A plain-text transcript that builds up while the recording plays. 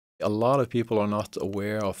A lot of people are not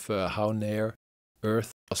aware of how near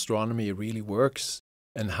Earth astronomy really works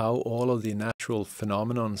and how all of the natural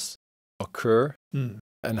phenomena occur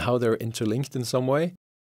and how they're interlinked in some way.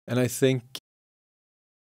 And I think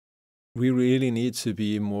we really need to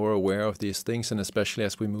be more aware of these things, and especially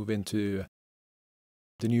as we move into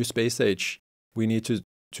the new space age, we need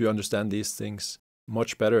to understand these things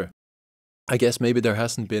much better. I guess maybe there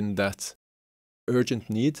hasn't been that urgent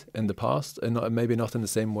need in the past, and maybe not in the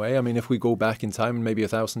same way. I mean, if we go back in time, maybe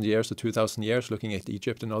 1,000 years or 2,000 years, looking at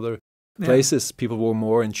Egypt and other places, people were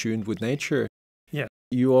more in tune with nature. Yeah.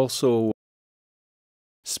 You also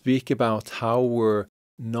speak about how we're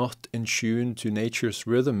not in tune to nature's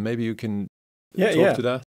rhythm. Maybe you can talk to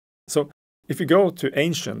that. So if you go to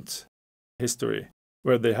ancient history,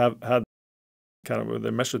 where they have had kind of where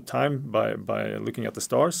they measured time by looking at the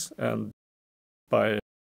stars and by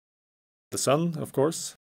the sun, of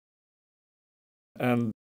course,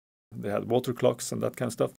 and they had water clocks and that kind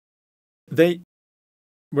of stuff, they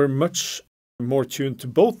were much more tuned to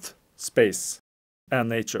both space and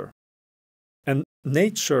nature. And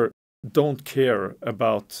nature don't care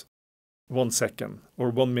about 1 second or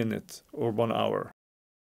 1 minute or 1 hour.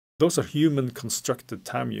 Those are human constructed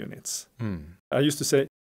time units. I used to say,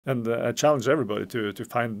 and I challenge everybody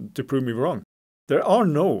to prove me wrong. There are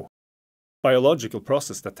no biological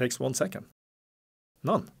process that takes 1 second.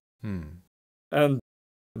 None. And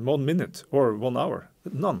 1 minute or 1 hour.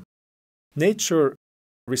 None. Nature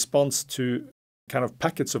responds to kind of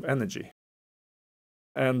packets of energy.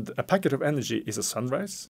 And a packet of energy is a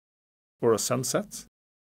sunrise, or a sunset,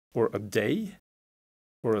 or a day,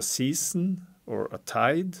 or a season, or a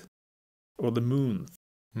tide, or the moon.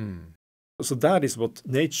 So that is what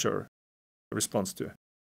nature responds to.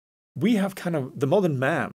 We have the modern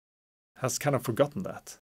man has kind of forgotten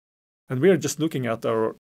that. And we are just looking at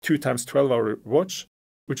our 2 times 12-hour watch,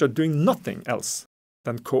 which are doing nothing else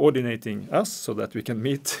than coordinating us so that we can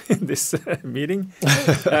meet in this meeting,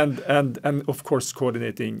 and of course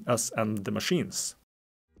coordinating us and the machines.